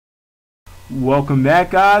Welcome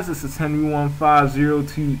back, guys. This is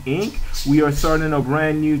Henry1502 Inc. We are starting a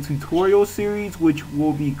brand new tutorial series which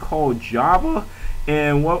will be called Java.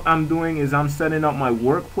 And what I'm doing is I'm setting up my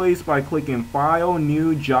workplace by clicking File,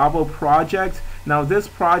 New, Java Project. Now this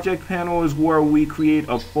project panel is where we create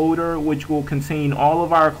a folder which will contain all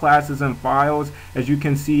of our classes and files. As you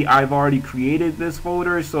can see, I've already created this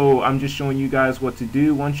folder, so I'm just showing you guys what to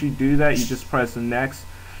do. Once you do that, you just press next.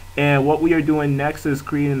 And what we are doing next is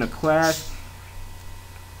creating a class,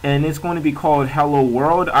 and it's going to be called Hello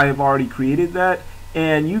World. I have already created that,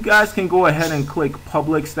 and you guys can go ahead and click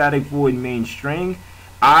public static void main string.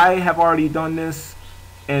 I have already done this,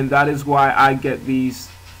 and that is why I get these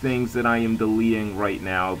things that I am deleting right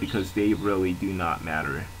now, because they really do not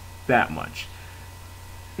matter that much.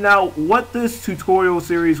 Now, what this tutorial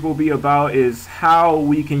series will be about is how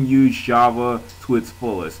we can use Java to its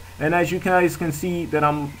fullest. And as you guys can see that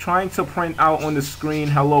I'm trying to print out on the screen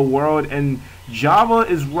Hello World, and Java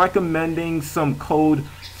is recommending some code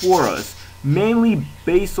for us, mainly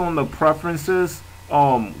based on the preferences,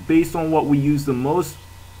 based on what we use the most.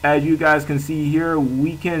 As you guys can see here,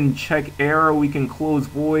 we can check error, we can close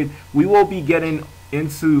void. We will be getting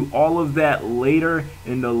into all of that later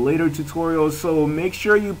in the later tutorials, so make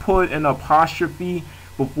sure you put an apostrophe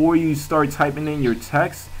before you start typing in your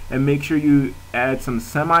text, and make sure you add some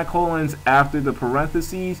semicolons after the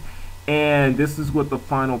parentheses. And this is what the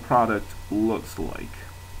final product looks like.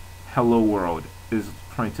 Hello World is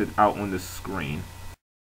printed out on the screen.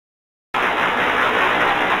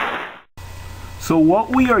 So what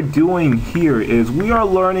we are doing here is we are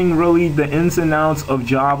learning really the ins and outs of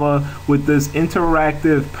Java with this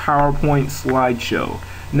interactive PowerPoint slideshow.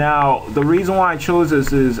 Now, the reason why I chose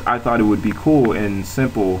this is I thought it would be cool and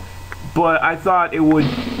simple, but I thought it would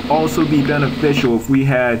also be beneficial if we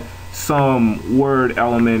had some word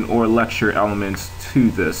element or lecture elements to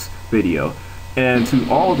this video and to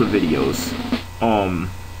all the videos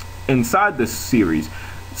inside this series.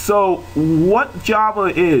 So what Java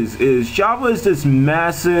is Java is this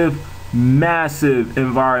massive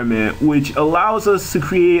environment which allows us to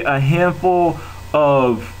create a handful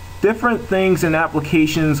of different things and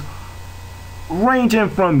applications, ranging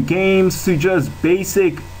from games to just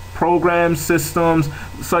basic program systems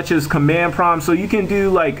such as command prompts. So you can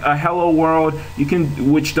do like a hello world,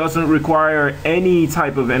 which doesn't require any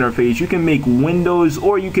type of interface. You can make Windows,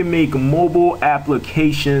 or you can make mobile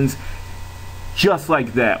applications just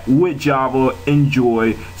like that with Java.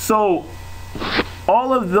 Enjoy. So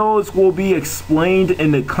all of those will be explained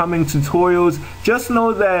in the coming tutorials. Just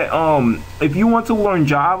know that if you want to learn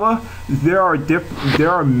Java, there are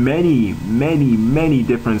many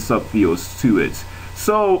different subfields to it.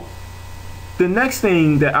 So the next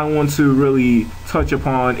thing that I want to really touch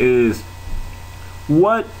upon is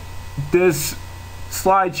what this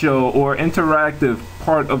slideshow or interactive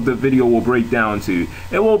part of the video will break down to.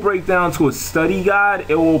 It will break down to a study guide.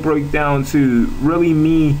 It will break down to really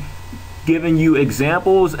me giving you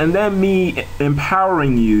examples, and then me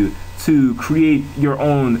empowering you to create your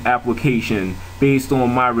own application based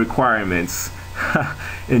on my requirements.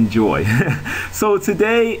 Enjoy. So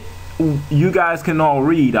today, you guys can all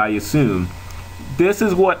read, I assume. This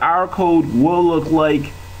is what our code will look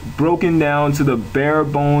like, broken down to the bare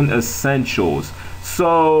bone essentials.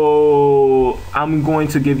 So I'm going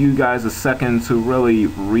to give you guys a second to really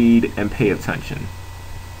read and pay attention.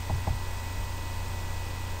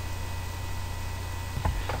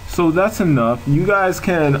 So that's enough. You guys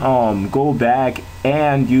can go back,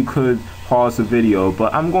 and you could pause the video,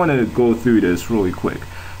 but I'm going to go through this really quick.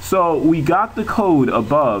 So we got the code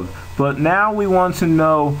above, but now we want to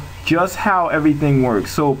know just how everything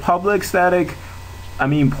works. So public class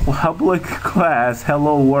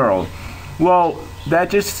hello world. Well, that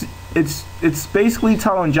just it's basically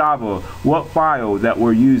telling Java what file that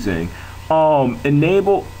we're using.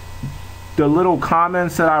 Enable the little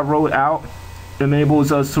comments that I wrote out.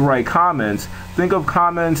 Enables us to write comments. Think of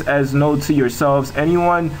comments as notes to yourselves.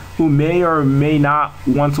 Anyone who may or may not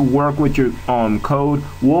want to work with your code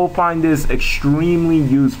will find this extremely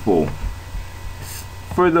useful,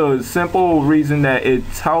 for the simple reason that it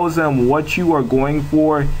tells them what you are going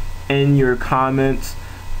for in your comments.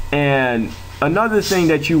 And another thing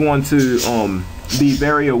that you want to be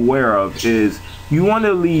very aware of is you want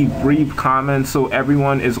to leave brief comments so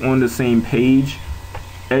everyone is on the same page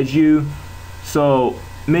as you. So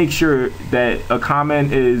make sure that a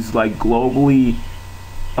comment is like globally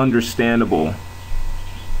understandable.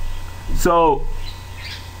 So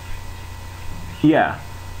yeah,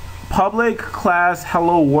 Public class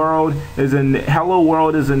hello world is the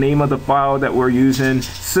name of the file that we're using.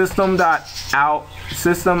 System out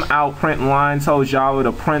print line tells Java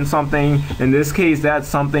to print something. In this case, that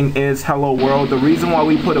something is hello world. The reason why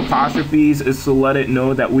we put apostrophes is to let it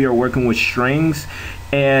know that we are working with strings,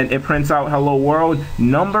 and it prints out hello world.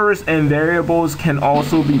 Numbers and variables can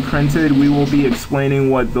also be printed. We will be explaining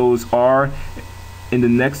what those are in the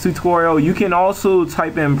next tutorial. You can also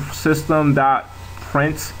type in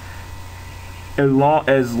system.print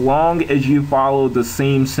as long as you follow the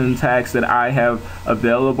same syntax that I have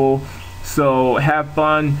available. So have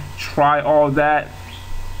fun, try all that,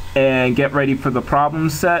 and get ready for the problem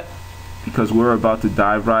set, because we're about to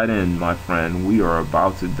dive right in, my friend. We are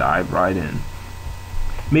about to dive right in.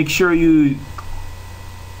 Make sure you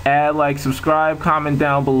add, like, subscribe, comment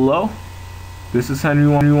down below. This is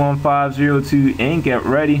Henry1502 Inc. Get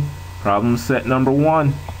ready. Problem set number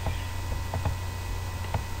 1.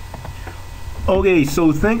 Okay,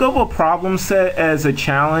 so think of a problem set as a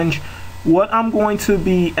challenge. What I'm going to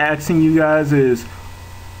be asking you guys is,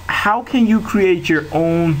 how can you create your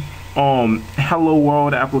own hello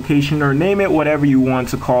world application, or name it whatever you want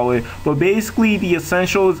to call it. But basically the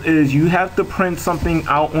essentials is you have to print something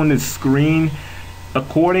out on the screen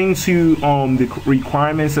according to the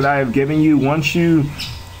requirements that I have given you. Once you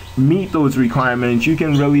meet those requirements, you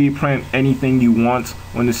can really print anything you want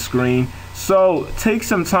on the screen. So take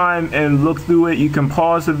some time and look through it. You can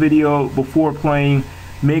pause the video before playing.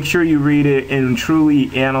 Make sure you read it and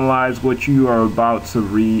truly analyze what you are about to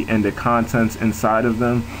read and the contents inside of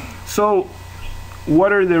them. So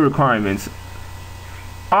what are the requirements?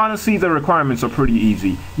 Honestly, the requirements are pretty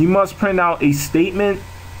easy. You must print out a statement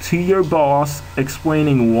to your boss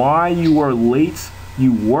explaining why you were late,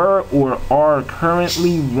 you were or are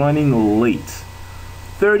currently running late.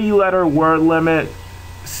 30-letter word limit,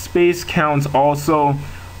 space counts also.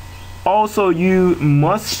 Also, you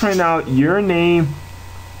must print out your name,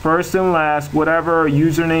 first and last, whatever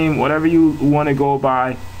username, whatever you want to go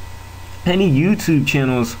by, any YouTube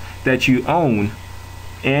channels that you own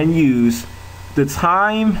and use, the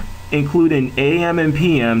time including AM and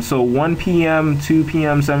PM, so 1 p.m., 2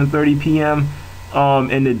 p.m., 7:30 p.m.,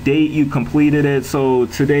 and the date you completed it. So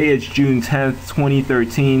today is June 10th,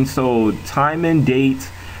 2013. So time and date.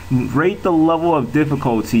 Rate the level of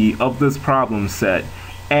difficulty of this problem set.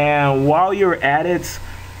 And while you're at it,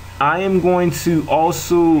 I am going to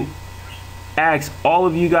also ask all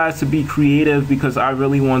of you guys to be creative, because I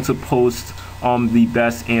really want to post the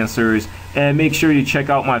best answers. And make sure you check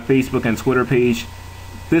out my Facebook and Twitter page.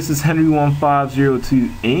 This is Henry1502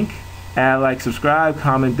 Inc. Add, like, subscribe,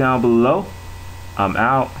 comment down below. I'm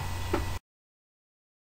out.